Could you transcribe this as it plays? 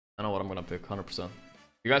I know what I'm gonna pick, 100%.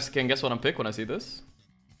 You guys can guess what I'm pick when I see this?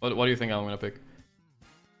 What do you think I'm gonna pick?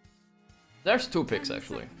 There's 2 picks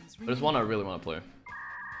actually. There's one I really wanna play.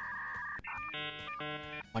 Oh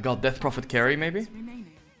my god, Death Prophet carry maybe?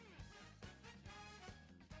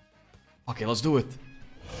 Okay, let's do it.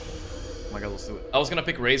 Oh my god, let's do it. I was gonna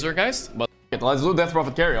pick Razor, guys, but let's do Death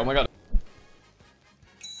Prophet carry. Oh my god.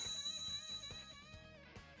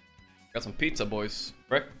 Got some pizza, boys.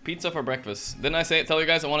 Pizza for breakfast. Didn't I tell you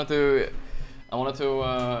guys I wanted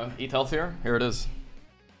to eat healthier? Here it is.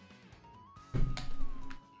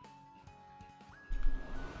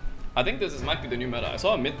 I think this might be the new meta. I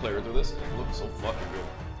saw a mid player do this. It looks so fucking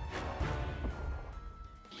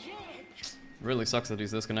good. Really sucks that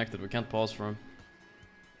he's disconnected. We can't pause for him.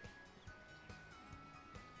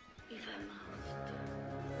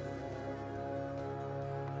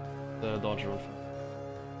 The dodge roll.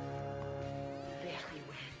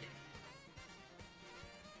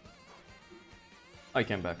 I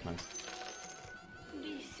came back, nice.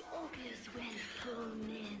 This augurs well for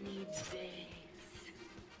many days.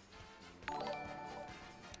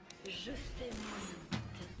 Just a moment.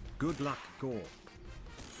 Good luck, Gorgc.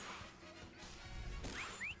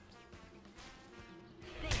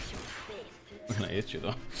 Face your fate. I'm gonna hit you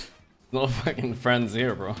though. No fucking friends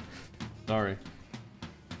here, bro. Sorry.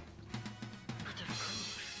 But of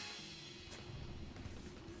course.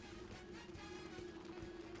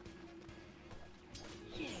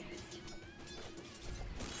 Yes.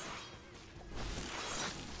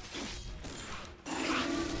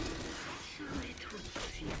 So it would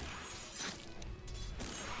seem.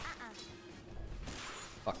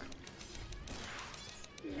 Fuck.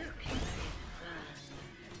 Look at it run.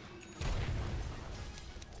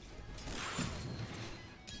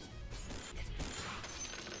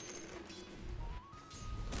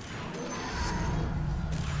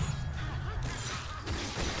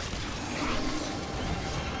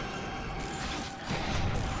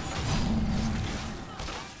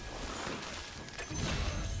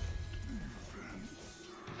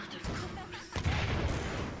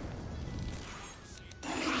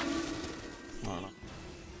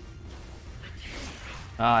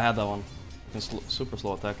 Ah, I had that one. It's super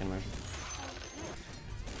slow attack animation.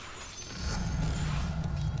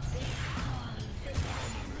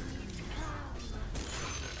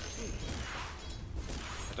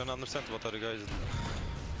 I don't understand what are the guys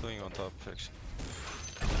doing on top, actually.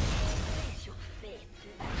 Face your fate.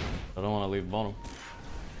 I don't want to leave bottom.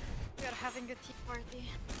 We are having a tea party.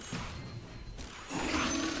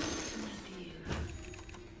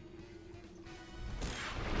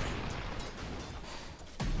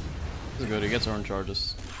 This is good, he gets orange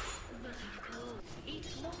charges.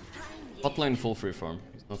 Bot lane full free farm.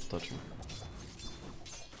 He's not touching.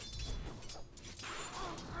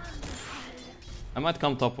 I might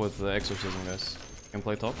come top with the exorcism, guys. Can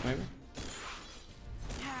play top, maybe?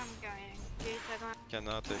 Yeah, I'm going. Gate, I don't...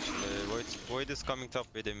 Cannot actually. Void is coming top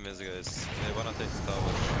with him, guys. They wanna take the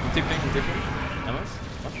tower. I'm tipping. MS?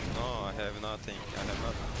 Much? No, I have nothing. I have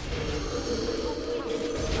nothing.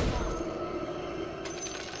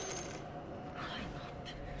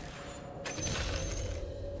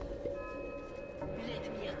 Let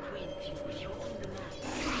me acquaint you with your own map.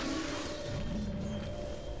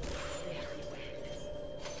 Very well.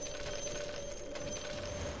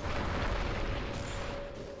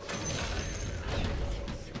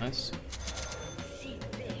 Nice. See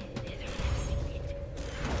there, as I have seen it.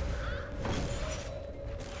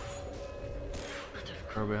 But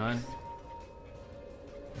of We're behind.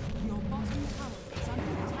 Your bottom tower is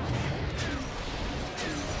under attack.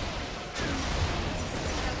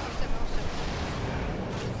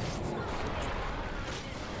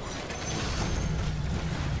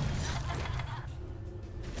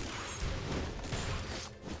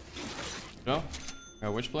 No?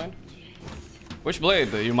 Got Witchblade?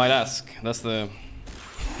 Witchblade, you might ask. That's the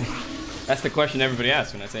that's the question everybody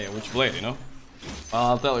asks when I say which blade, you know? Well,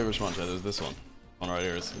 I'll tell you which one, Chad. It's this one. One right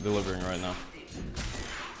here. It's delivering right now.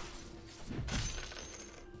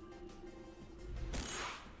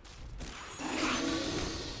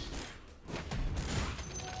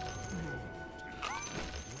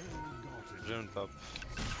 Rune top.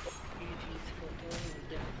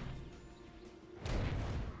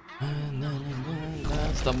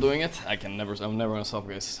 Stop doing it. I'm never gonna stop,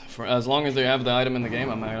 guys. For as long as they have the item in the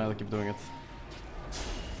game, I'm gonna keep doing it.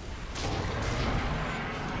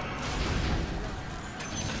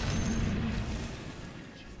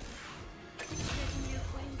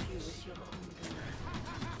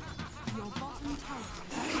 Your bottom tower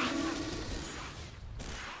is under attack.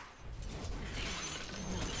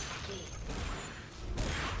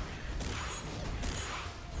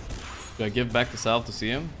 Should I give back the salve to see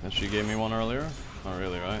him? As she gave me one earlier? Not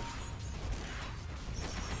really, right?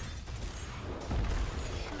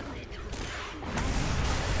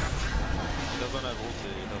 Doesn't have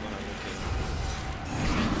ulti, doesn't have ulti.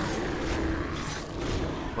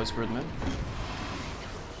 Play Spirit mid.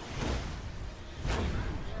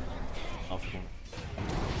 Off him.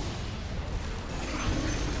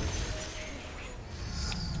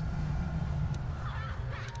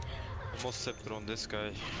 Almost scepter on this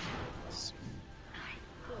guy.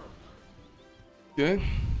 Okay.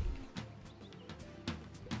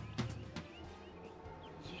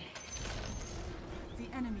 The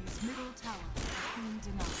enemy's middle tower has been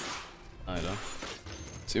denied. I don't.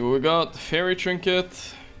 See what we got. Fairy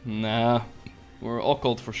trinket. Nah. We're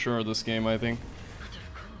occult for sure this game, I think.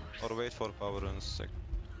 Or wait for power in a sec.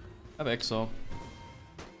 I have Exo.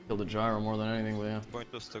 Kill the gyro more than anything, but yeah.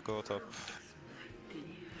 Point us to go top.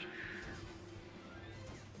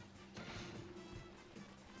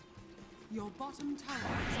 Your bottom tower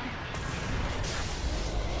is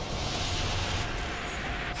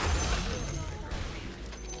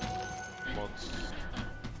under Mods.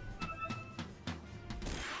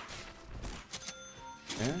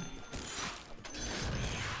 Yeah.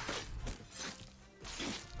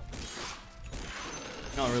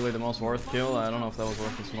 Not really the most worth kill. I don't know if that was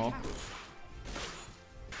worth the smoke.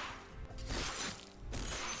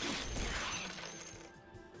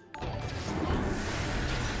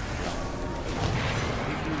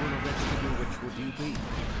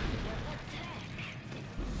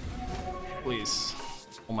 Please.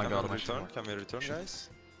 Oh my god. Can we return, guys?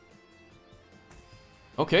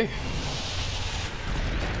 Okay.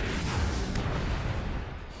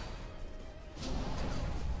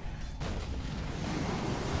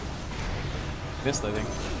 Missed, I think.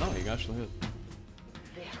 Oh, you actually hit.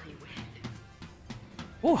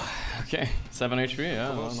 Ooh, okay. 7 HP, yeah.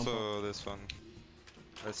 No, no Also, problem. this one.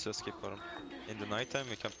 Let's just keep on. In the nighttime,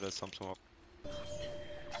 we can play some smoke.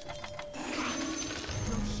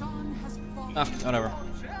 Roshan has fallen. Ah, whatever.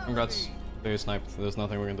 Congrats. They sniped. There's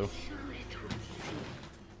nothing we can do.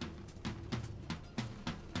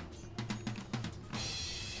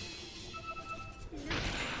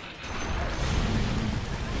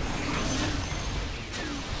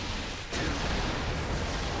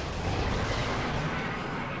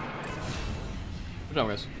 Good job,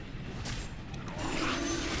 guys.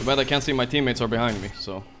 Too bad I can't see my teammates are behind me,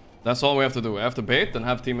 so that's all we have to do. I have to bait and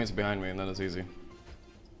have teammates behind me, and then it's easy.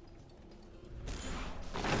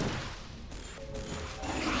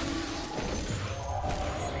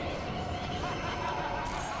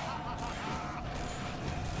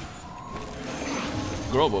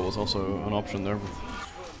 Gorgc was also an option there, but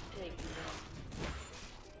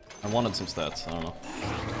I wanted some stats, I don't know.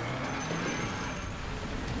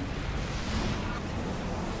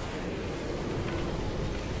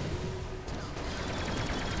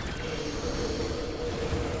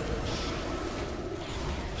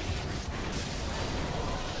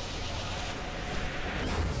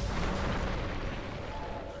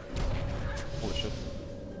 Holy shit.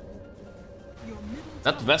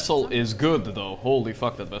 That vessel is good though. Holy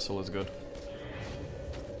fuck, that vessel is good.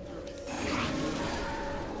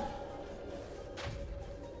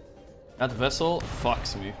 That vessel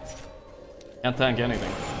fucks me. Can't tank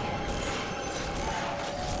anything.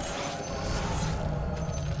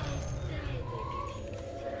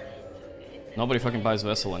 Nobody fucking buys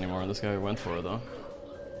vessel anymore. This guy went for it though.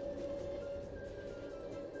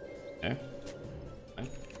 Okay. Fine.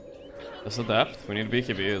 Let's adapt. We need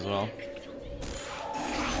BKB as well.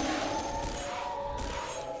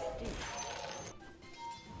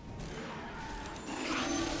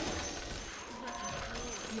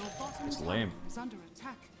 Your bottom It's tower lame. is under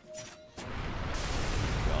attack.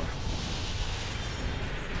 God.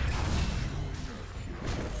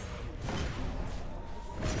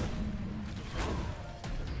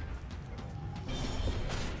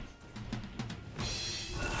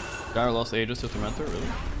 Gyro lost Aegis to Tormentor? Really?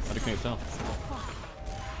 How can you tell?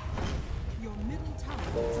 Your middle tower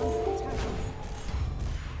is under attack.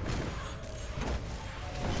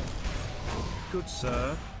 Good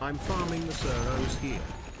sir, I'm farming the Suros here,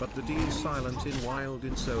 but the D is silent in wild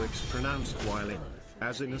in, so it's pronounced while in.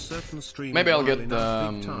 As in a certain stream. Maybe I'll get big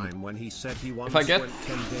time when he said he once if I get went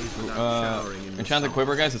 10 days without showering in the Enchanted sun.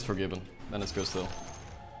 Quiver, guys, it's forgiven. Then it's good still.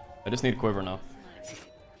 I just need Quiver now.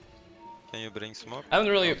 Can you bring smoke? I haven't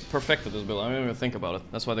really perfected this build. I didn't even think about it.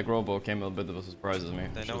 That's why the Gorgc came a bit of a surprise to me.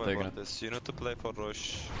 They Should know have taken about it. this. You need to play for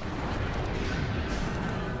Roche.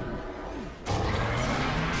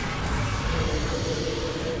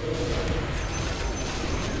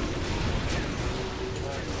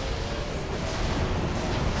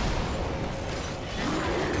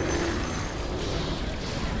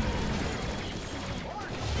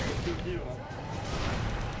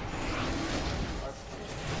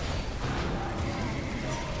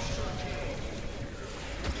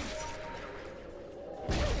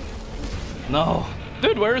 No.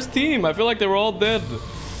 Dude, where's team? I feel like they were all dead.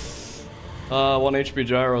 1 HP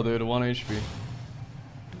gyro, dude. 1 HP.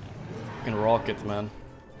 Fucking rocket, man.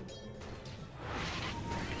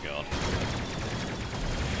 God.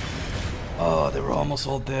 Oh, they were almost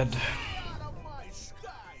all dead.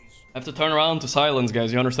 I have to turn around to silence,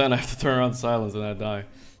 guys. You understand? I have to turn around to silence and I die.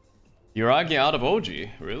 Yuragi out of OG?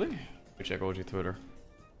 Really? Let me check OG Twitter.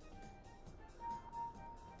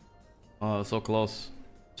 Oh, so close.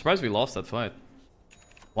 Surprised we lost that fight.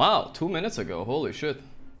 Wow, 2 minutes ago. Holy shit.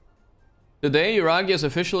 Today, Yuragi has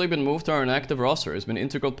officially been moved to our inactive roster. It's been an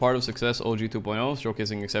integral part of success OG 2.0,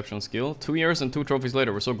 showcasing exceptional skill. 2 years and 2 trophies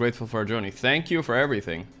later, we're so grateful for our journey. Thank you for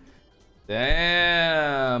everything.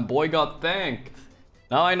 Damn, boy got thanked.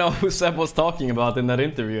 Now I know who Seb was talking about in that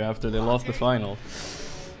interview after they lost the final.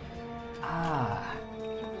 Ah.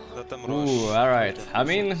 Ooh, alright. I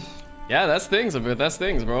mean, yeah, that stings a bit. That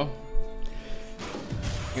stings, bro.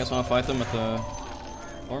 You guys wanna fight them at the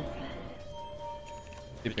farm?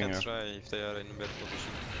 We can try if they are in bad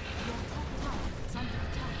position.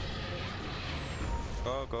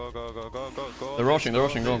 Go, go, go, go, go, go, go. They're rushing, go,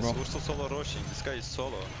 go. We're so solo rushing. This guy is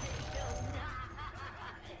solo.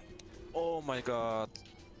 Oh my god.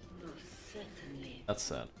 That's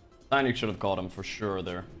sad. Tiny should have caught him for sure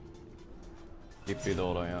there. TP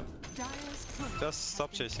Dodo, yeah. Just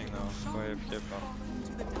stop chasing now. Go AFK now.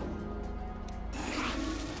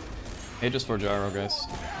 Hey, just for gyro, guys.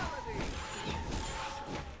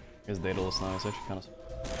 His dataless now is actually kind of.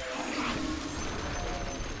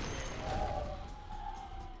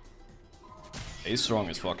 He's strong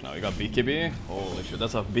as fuck now. You got BKB. Holy shit,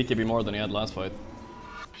 that's a BKB more than he had last fight.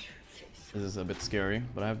 This is a bit scary,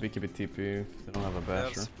 but I have BKB TP if they don't have a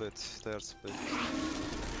basher. They're split. They're split.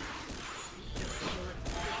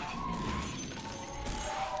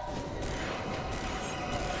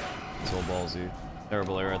 So ballsy.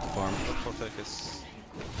 Terrible area at the farm. Not for Tekis.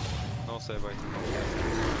 No save item.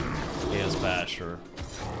 He has basher.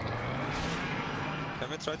 Can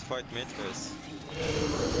we try to fight mid, guys? We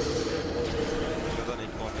don't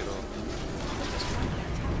need more hero.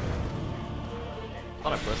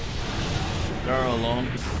 Thought I pressed. They're alone.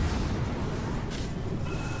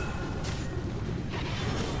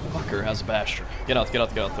 Fucker has basher. Get out, get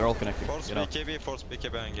out, get out. They're all connected. Force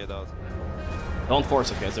BKB and get out. Don't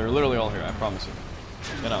force it, guys. They're literally all here, I promise you.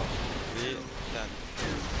 Get out. We can.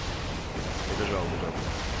 Good job, good job.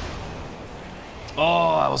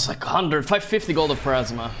 Oh, I was like 550 gold of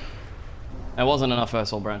Parasma. That wasn't enough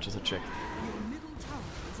asshole branches to check.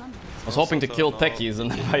 I was hoping to kill techies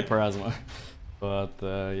and then fight Parasma. But,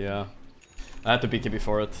 yeah. I had to BKB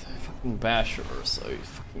for it. Fucking basher, so you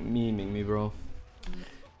fucking memeing me, bro.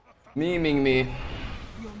 Memeing me.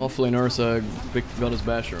 Hopefully Nursa got his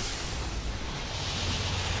basher.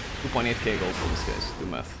 2.8k gold for this guys. Do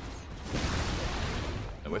math.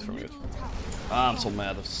 Wait for me. Ah, I'm so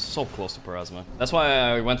mad. I'm so close to Parasma. That's why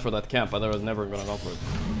I went for that camp. I thought I was never gonna go for it.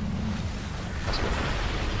 That's good.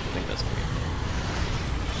 I think that's good.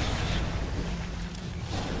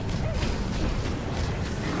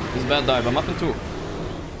 This is bad dive. I'm up in 2.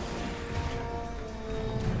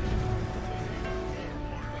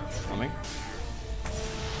 Coming.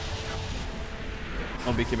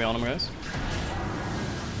 No BKB on him, guys.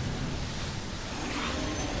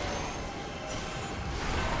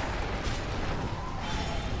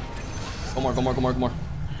 Go more, go more, go more, go more.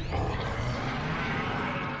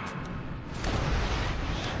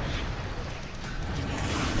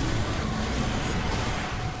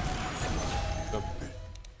 Go.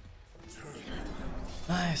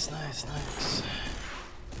 Nice, nice, nice.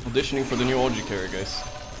 Auditioning for the new OG carry, guys.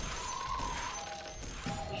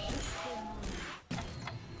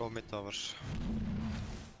 Go mid towers.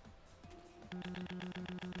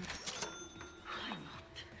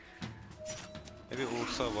 Maybe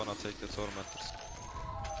Ursa wanna take the tormentors.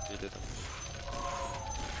 He didn't.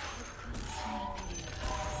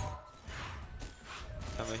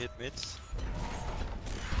 Can we hit mids?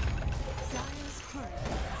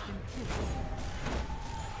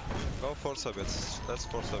 Go force a bit. Let's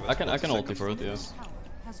force a bit. I can ulti for it, yeah.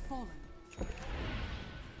 Has fallen.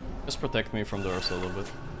 Just protect me from the Ursa a little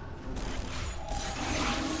bit.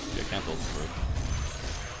 Yeah, I can't ulti for it.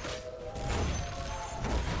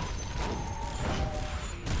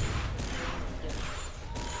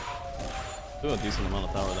 Do a decent amount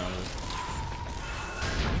of tower damage.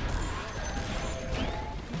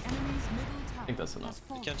 I think that's enough.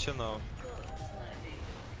 You can chill now.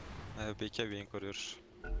 I have BKB in courier.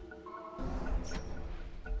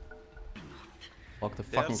 Fuck the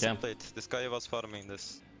They are fucking camp. split. This guy was farming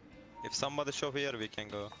this. If somebody show here, we can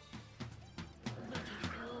go.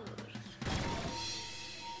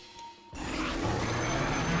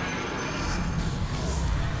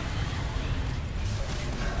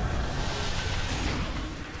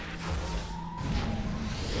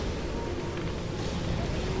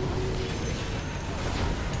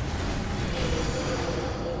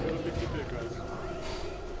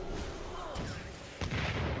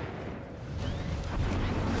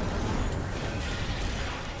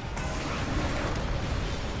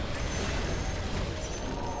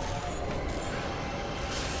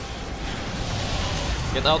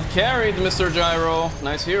 Get out carried, Mr. Gyro.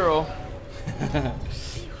 Nice hero.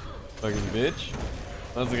 Fucking bitch.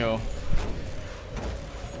 Let's go.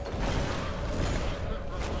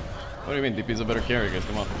 What do you mean? DP's a better carry, guys.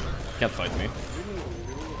 Come on. Can't fight me.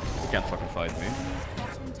 You can't fucking fight me.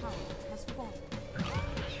 Bottom tower has fallen.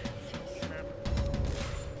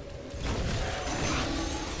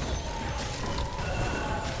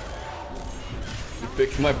 You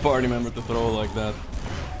picked my party member to throw like that.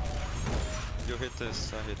 You hit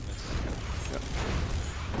this, I hit this.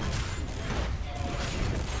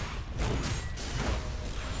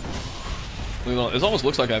 Yeah. It almost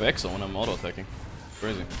looks like I have Exo when I'm auto-attacking.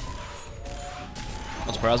 Crazy.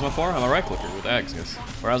 What's Plasma for? I'm a right clicker with Axe, guys.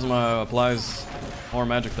 Plasma applies more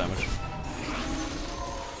magic damage.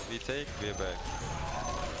 We take, we're back.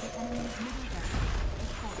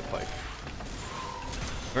 The pike.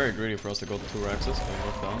 Very greedy for us to go to 2 Axes, but it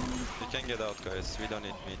worked out. We can get out, guys. We don't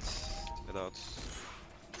need meat. Get out.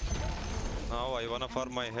 Now I wanna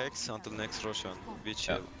farm my Hex until next Roshan. We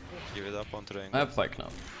chill. Give it up on triangle. I have pike now.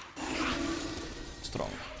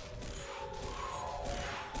 Strong.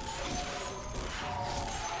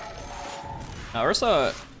 Now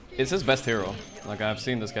Ursa is his best hero. Like I've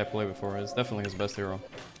seen this guy play before. It's definitely his best hero.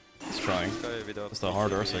 He's trying. It's the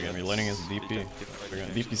hard Ursa game. You're laning against DP. We're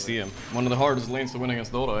gonna DPC him. One of the hardest lanes to win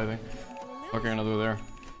against Dota, I think. What are you gonna do there?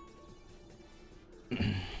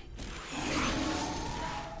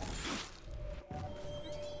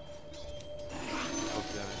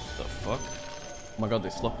 What the fuck? Oh my god, they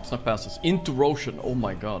snuck past us. Into Roshan. Oh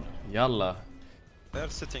my god. Yalla. They're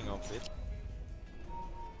sitting on it.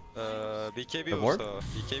 BKB The ward? also.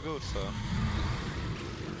 BKB also.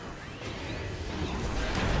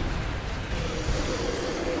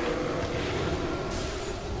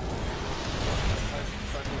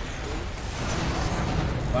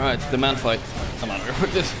 Alright, the man fight. I'm out of here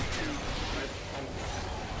with this.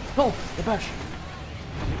 No! The bash!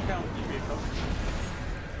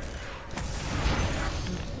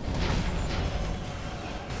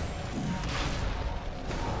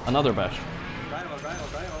 Another bash.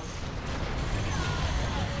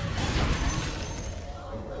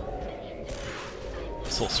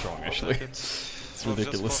 So strong, actually. It's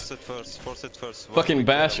ridiculous. Force it first. Fucking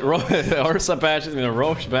bash. Ursa bashes me,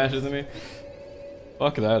 Roche bashes me.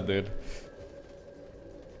 Fuck that, dude.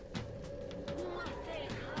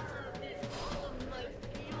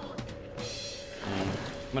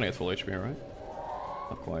 I'm gonna get full HP, right?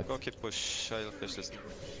 Not quite. Go keep push. I'll push this.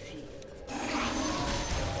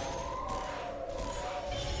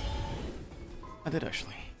 I did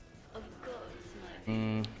actually.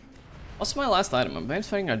 What's my last item? I'm maybe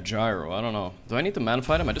fighting a Gyro. I don't know. Do I need to man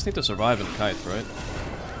fight him? I just need to survive in Kite, right?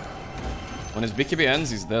 When his BKB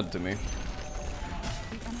ends, he's dead to me.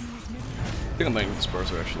 I think I'm playing with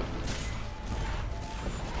Disperser actually.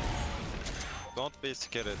 Don't be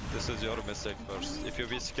scared. This is your mistake first. If you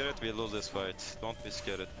be scared, we lose this fight. Don't be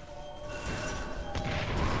scared.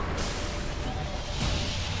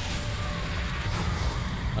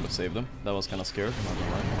 I'd have saved him. That was kind of scared. I'm not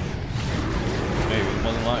gonna lie. Maybe he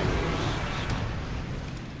wasn't lying.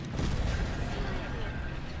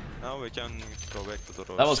 Now we can go back to the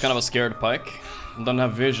road. That was kind of a scared pike. Didn't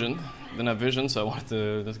have vision. Didn't have vision, so I wanted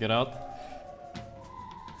to just get out.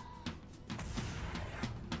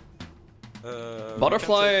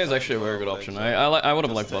 Butterfly is actually a very good option. I would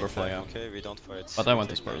have liked Butterfly, yeah. Okay, we don't fight. But I went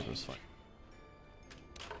to Spurs, it's fine.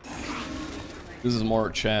 This is more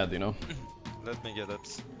Chad, you know? Let me get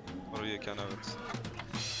it. Or you can have it.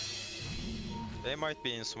 They might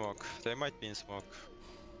be in smoke. They might be in smoke.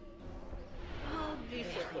 The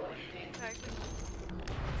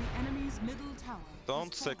enemy's middle tower.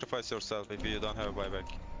 Don't sacrifice yourself if you don't have a buyback.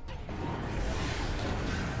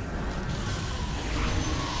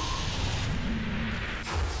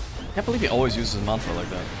 I can't believe he always uses his mantra like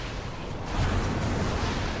that.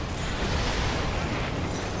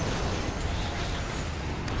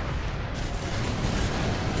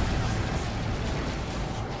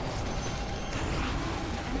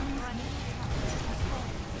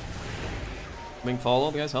 Being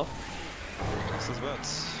followed, guys, help. This is bad.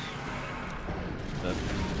 Dead.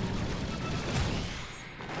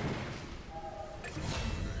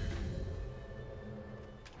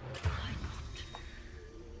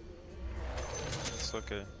 It's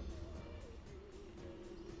okay.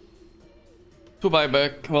 2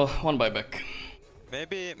 buyback, well, 1 buyback.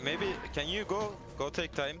 Maybe, can you go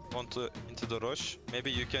take time into the rush? Maybe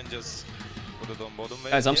you can just put it on bottom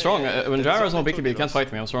wave. Guys, I'm strong. When there is Gyro's on only BKB, two he can't heroes.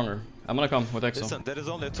 fight me, I'm stronger. I'm gonna come with Exo. Listen, there is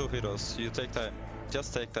only 2 heroes. You take time.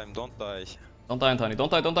 Just take time. Don't die. Don't die, Antony. Don't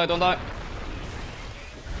die, don't die, don't die.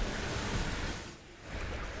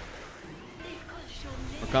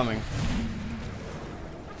 coming.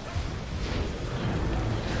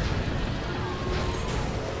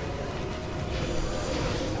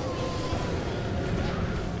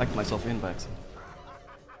 Packed myself in back.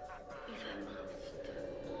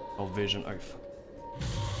 No vision. Oh, fuck.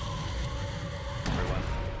 Everyone.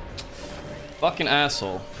 Fucking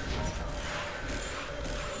asshole.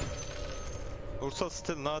 Also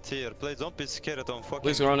still not here. Please don't be scared on fucking.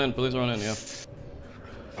 Please run in, yeah.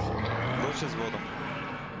 Roach is bottom.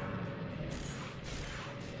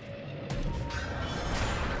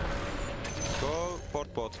 Go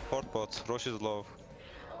port bot. Roach is low.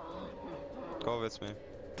 Go with me.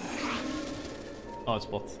 Oh, it's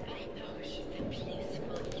bot.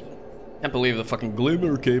 Can't believe the fucking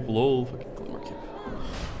glimmer cape, lol. Fucking glimmer cape.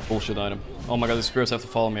 Bullshit item. Oh my god, the spirits have to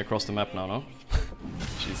follow me across the map now, no?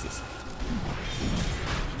 Jesus.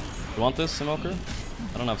 You want this, Smoker?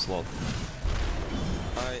 I don't have slot.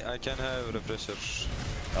 I can have refresher.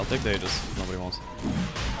 I'll take the Aegis. Nobody wants it.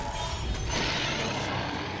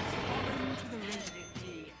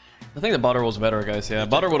 I think the butter was better, guys. Yeah,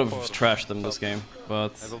 butter would have trashed them this game,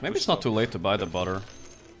 but maybe it's not too late to buy the butter.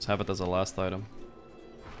 Let's have it as a last item.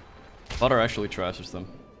 Butter actually trashes them.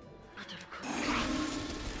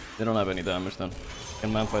 They don't have any damage then.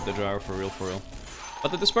 Can man fight the gyro for real, for real.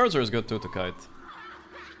 But the disperser is good too to kite.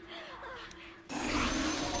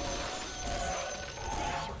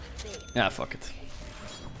 Yeah, fuck it.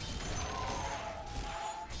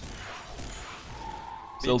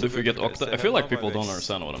 Still, if we get Octa, I feel like people don't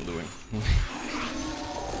understand what I'm doing.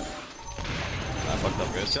 I fucked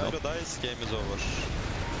up, guys. If Gyro dies, game is over.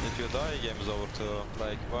 If you die, game is over too.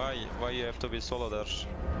 Like, why you have to be solo there?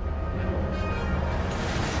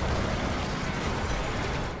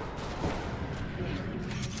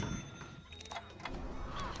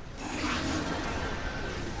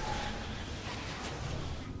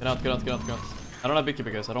 Get out, get out, get out, get out. I don't have beekeeper,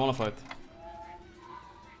 guys. I don't want to fight.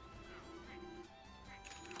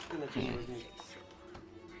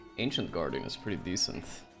 Ancient Guardian is pretty decent.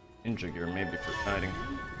 Ninja gear maybe for kiting.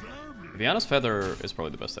 Viana's feather is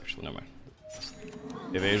probably the best actually, never mind.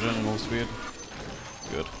 Evasion, move speed.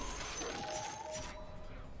 Good.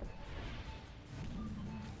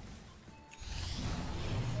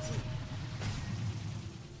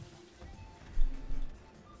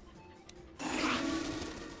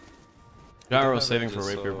 Gyro is saving for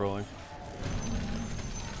rapier brawling.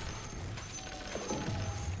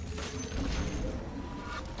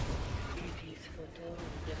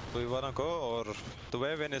 Do we wanna go or do we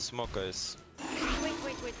have any smoke, guys? Wait,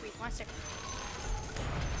 1 second.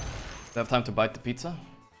 Do you have time to bite the pizza?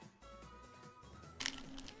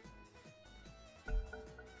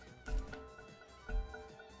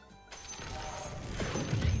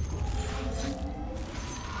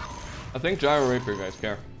 I think gyro rapier, guys,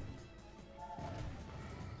 care.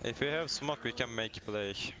 If we have smoke, we can make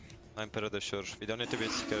play. I'm pretty sure. We don't need to be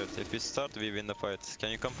scared. If we start, we win the fight. Can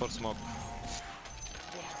you come for smoke?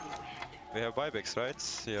 We have buybacks,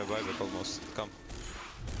 right? Yeah, buyback almost. Come.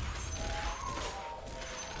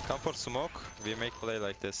 Come for smoke. We make play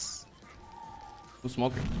like this. Who's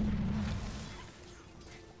smoking?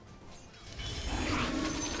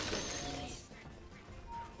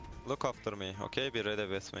 Look after me, okay? Be ready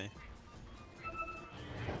with me.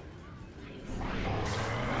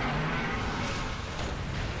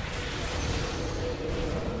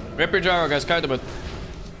 Rapier gyro, guys, kite a bit.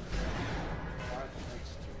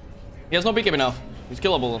 He has no BKB now. He's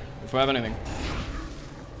killable if we have anything.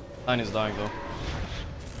 Tiny's dying though.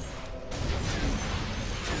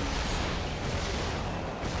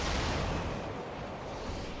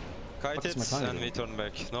 Kite it and we turn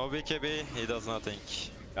back. No BKB, he does nothing.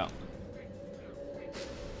 Yeah.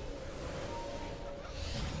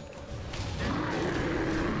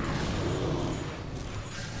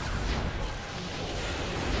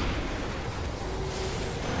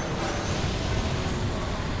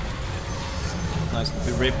 Nice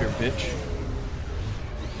to rape your bitch.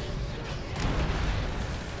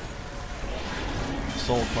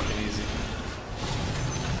 So fucking easy.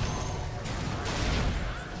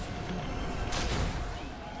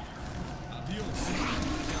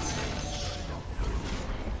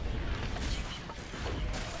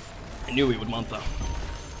 I knew we would want that.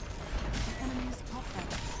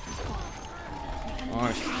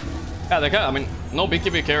 Alright. Yeah, they can. I mean, no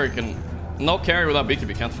BKB carry can. No carry without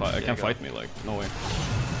BKB can't fight. Can't fight me. Like, no way.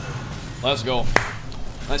 Let's go.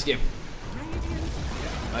 Nice game.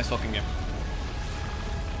 Nice fucking game.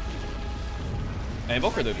 Hey,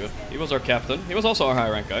 Invoker did good. He was our captain. He was also our high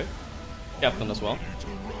rank guy. Captain as well.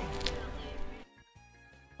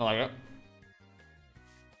 I like it.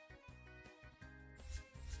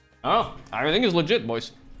 Oh, everything is legit,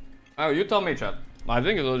 boys. Oh, you tell me, chat. I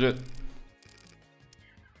think it's legit.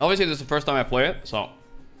 Obviously, this is the first time I play it, so...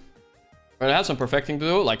 But it has some perfecting to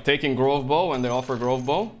do, like taking Grove Bow when they offer Grove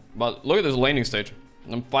Bow. But look at this laning stage.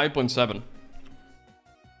 I'm 5.7.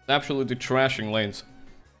 Absolutely trashing lanes.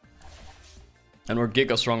 And we're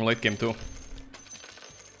giga strong late game too.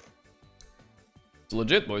 It's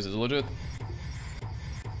legit, boys, it's legit.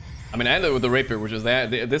 I mean, I ended with the Rapier, which is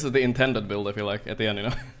this is the intended build, I feel like, at the end, you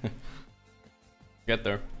know? Get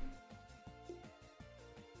there.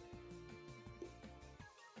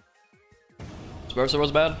 Swerser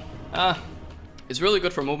was bad? It's really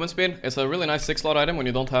good for movement speed. It's a really nice 6-slot item when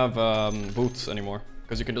you don't have boots anymore.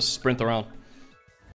 Because you can just sprint around.